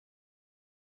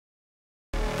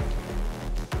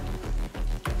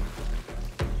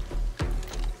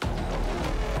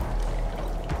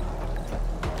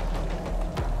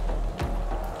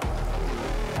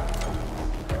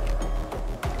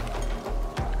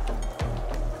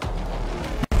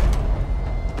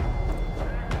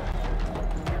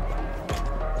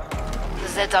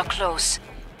Zeds are close.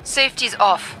 Safety's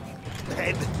off.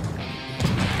 Head.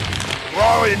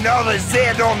 Throw another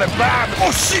Zed on the bomb.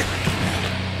 Oh shit!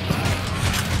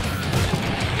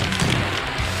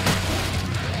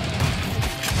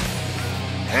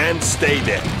 And stay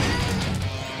there.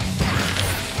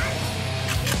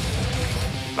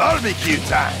 Barbecue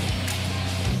time.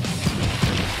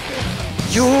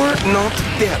 You're not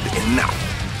dead enough.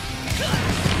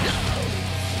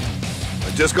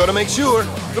 I just gotta make sure.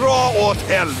 Dra åt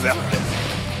helvete.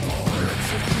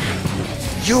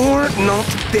 You're not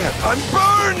dead. I'm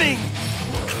burning!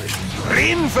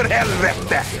 Rinn för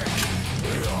helvete!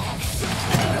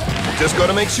 Just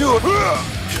gotta make sure.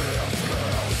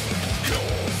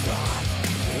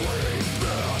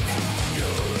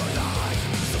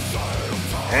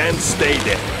 And stay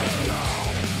there.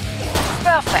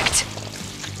 Perfect.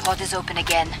 Pod is open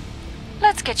again.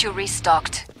 Let's get you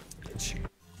restocked.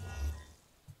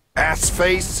 Ass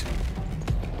face.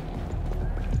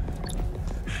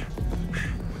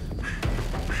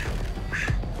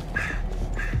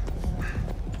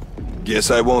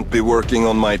 Guess I won't be working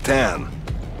on my tan.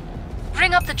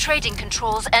 Bring up the trading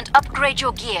controls and upgrade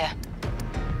your gear.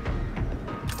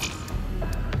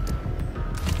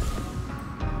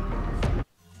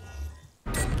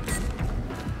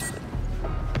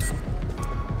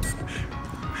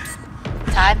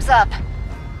 Time's up.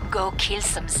 Go kill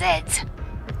some Zeds.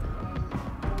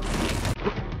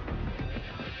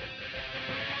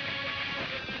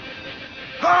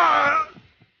 Ah!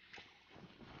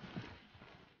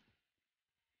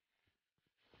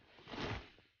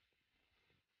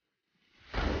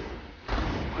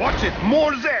 Watch it,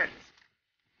 more Zeds!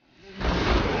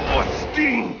 Oh, it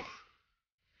stings!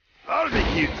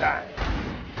 Barbecue time!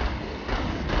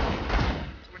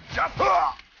 Just...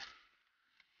 Ah!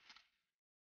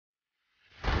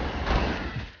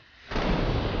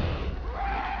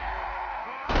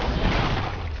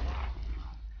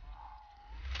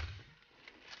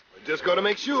 Just gotta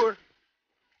make sure.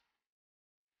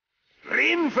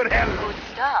 Rinn för helvete! Good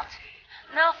start.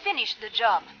 Now finish the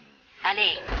job.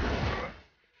 Allez.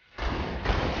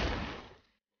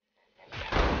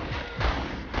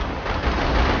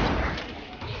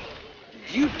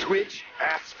 You twitch,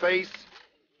 ass face.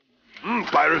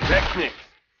 Pyrotechnics.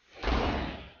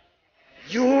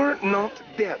 You're not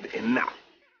dead enough.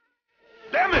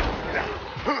 Damn it!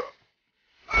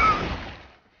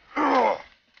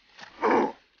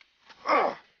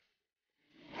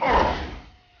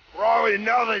 Throw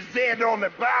another Zed on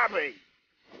the barbie.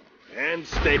 And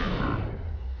stay.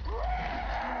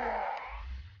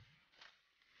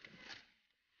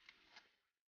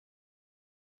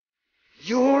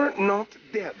 You're not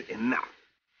dead enough.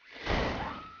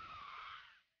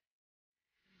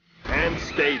 And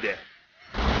stay there.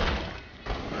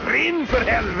 Rinn för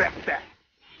helvete!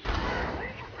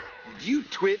 Did you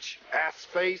twitch, ass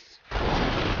face?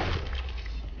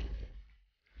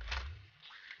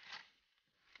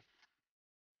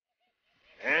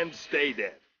 And stay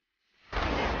dead.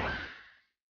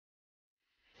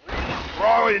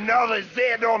 Throw another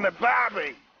Zed on the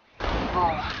barbie!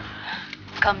 Boom.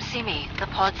 Come see me. The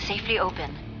pod's safely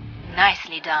open.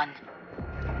 Nicely done.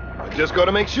 I just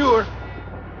gotta make sure.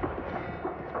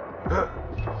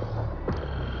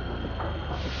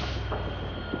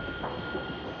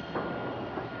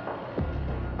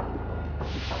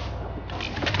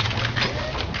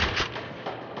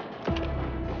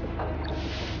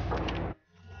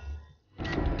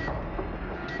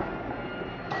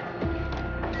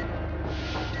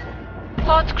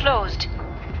 Pod's closed.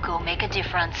 Go make a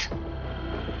difference.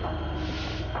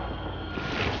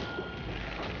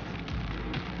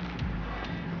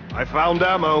 I found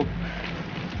ammo.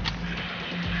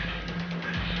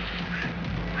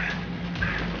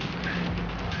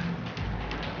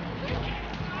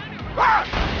 Ah!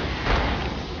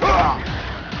 Ah!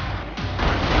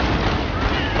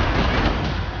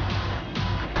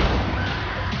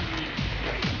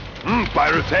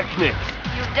 Pyrotechnics.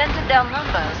 You've dented their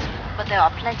numbers, but there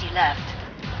are plenty left.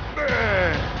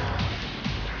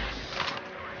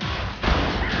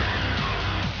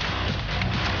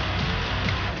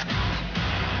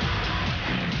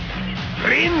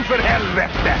 Rinn för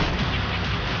helvete!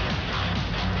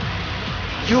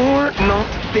 You're not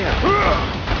dead.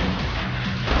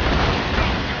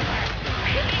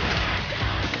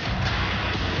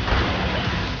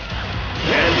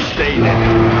 And stay there.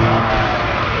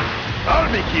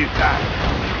 Barbecue time.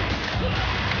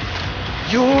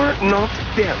 You're not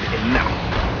dead enough.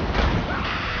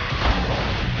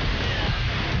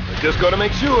 I just gotta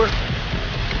make sure.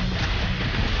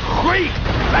 Quick!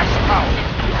 Flash power!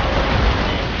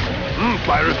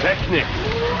 Pyrotechnics.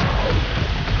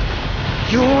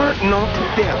 You're not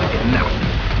dead enough.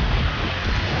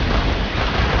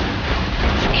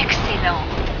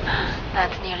 Excellent.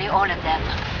 That's nearly all of them.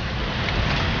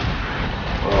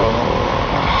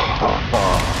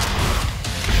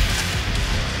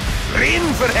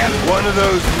 In for help! One of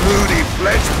those moody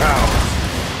flesh pounds.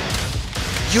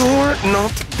 You're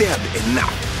not dead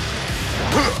enough.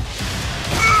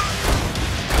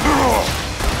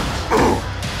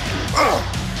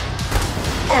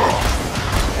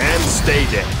 And stay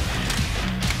dead.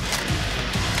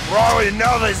 Throw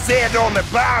another Z on the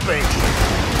barbie.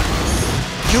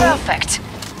 Perfect.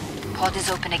 Pod is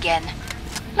open again.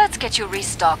 Let's get you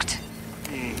restocked.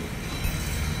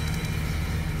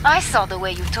 I saw the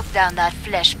way you took down that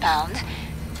flesh pound.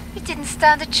 It didn't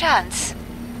stand a chance.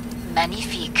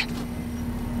 Magnifique.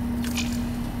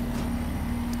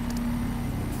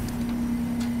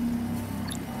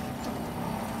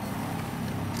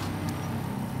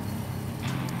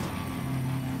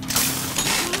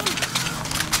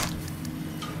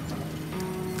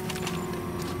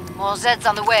 More Zeds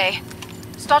on the way.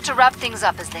 Start to wrap things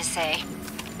up, as they say.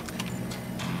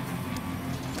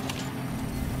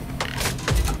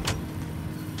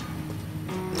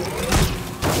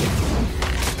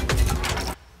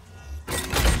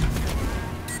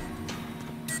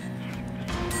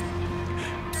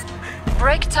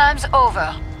 Break time's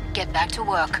over. Get back to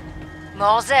work.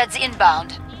 More Zeds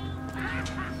inbound.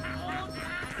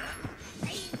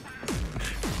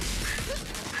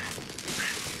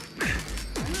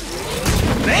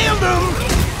 Nailed him!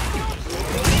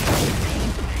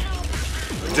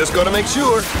 Just gotta make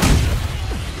sure.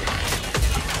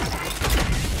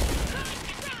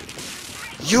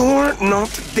 You're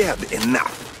not dead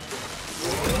enough.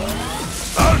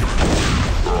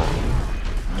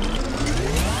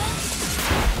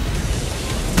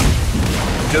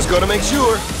 Just gotta make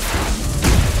sure.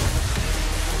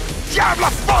 Jävla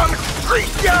fan!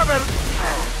 Skitjävel!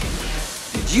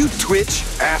 Did you twitch?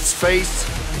 Ass face.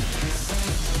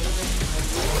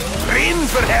 In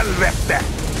för helvete!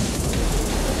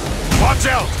 Watch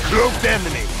out! Cloaked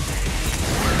enemy.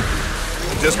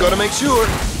 Just gotta make sure.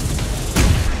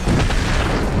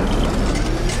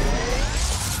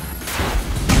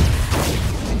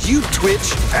 Did you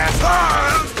twitch? Ass.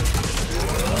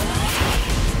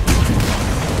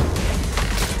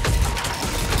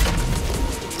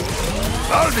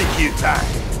 Barbecue time.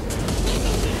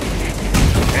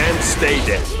 And stay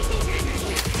dead.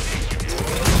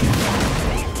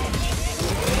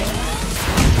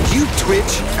 You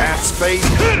twitch, Ass face.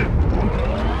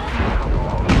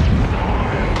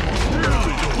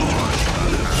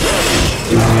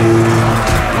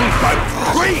 But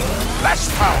great flesh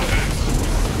power.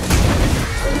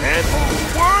 And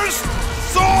worst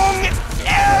song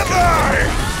ever.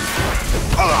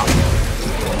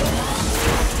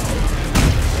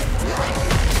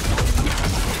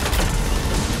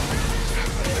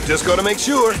 Just gotta make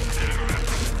sure.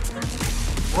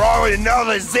 Throw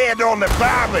another Z on the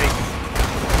barbie.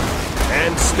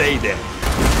 And stay there.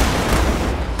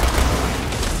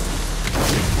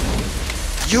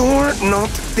 you're not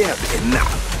dead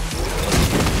enough.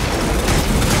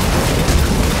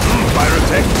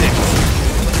 Pyrotechnics.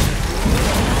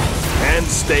 And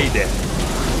stay dead.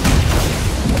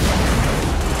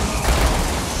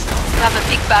 We have a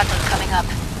big battle coming up.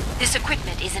 This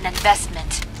equipment is an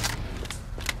investment.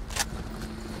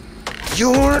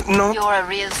 You're not... You're a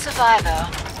real survivor.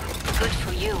 Good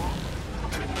for you.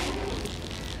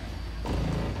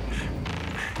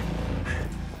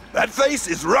 That face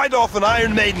is right off an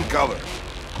Iron Maiden cover.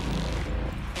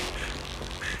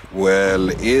 Well,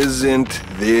 isn't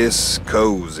this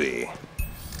cozy?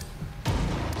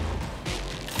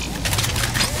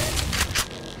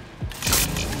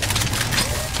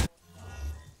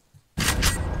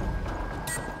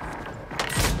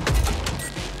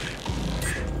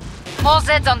 More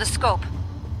Zeds on the scope.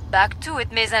 Back to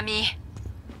it, mes amis.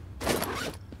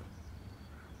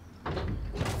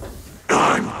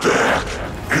 I'm back,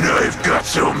 and I've got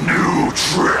some new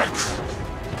tricks.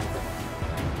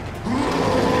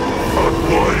 But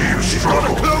why do you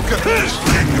struggle? This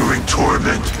lingering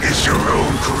torment is your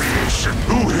own creation.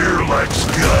 Who here likes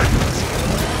guns?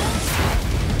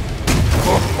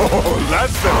 Oh,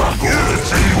 that's the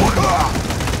Does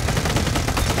anyone?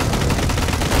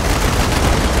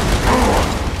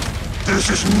 This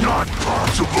is not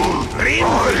possible.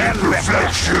 I'm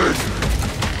perfection.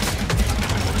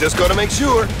 Just gotta make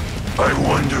sure. I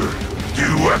wonder, do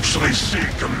you actually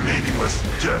seek a meaningless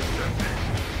death?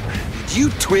 Did you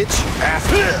twitch?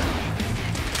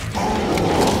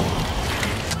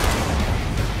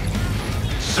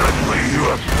 Suddenly you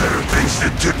have better things to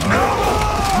do. No,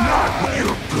 not when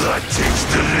your blood tastes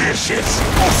vicious.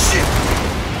 Oh shit!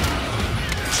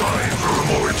 Time for a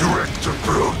more direct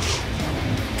approach.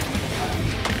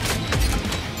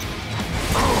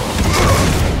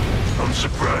 I'm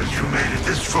surprised you made it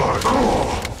this far.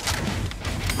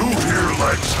 Who here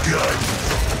likes guns?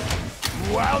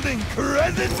 Wild and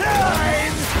crazy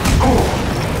time!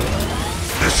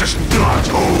 This is not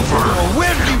over.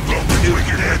 Where do you get to? We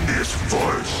can end this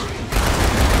farce.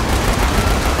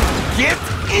 Get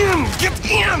in! Get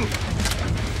in!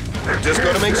 Just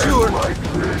gotta make sure.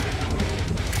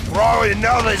 Throw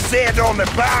another Zed on the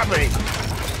barbie!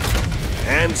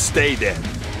 And stay there.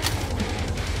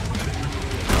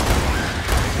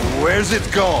 Where's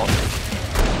it gone?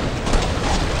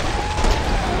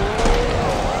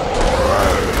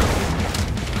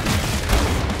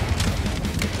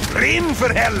 Rinn för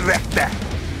helvete!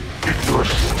 Your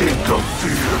stink of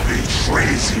fear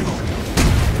betrays you.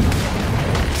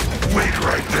 Wait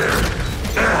right there.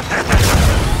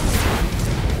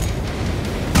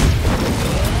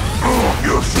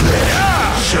 Your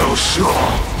flesh so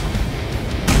soft.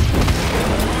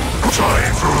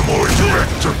 Time for a more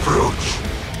direct approach.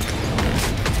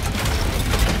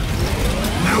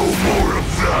 No more of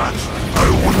that. I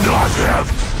will not have.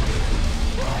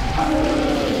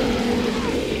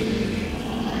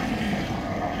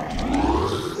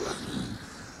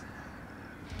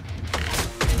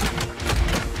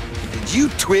 Did you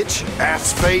twitch?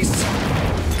 Assface!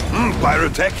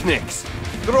 Pyrotechnics!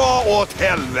 Dra åt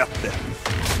helvete!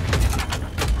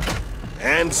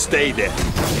 And stay there.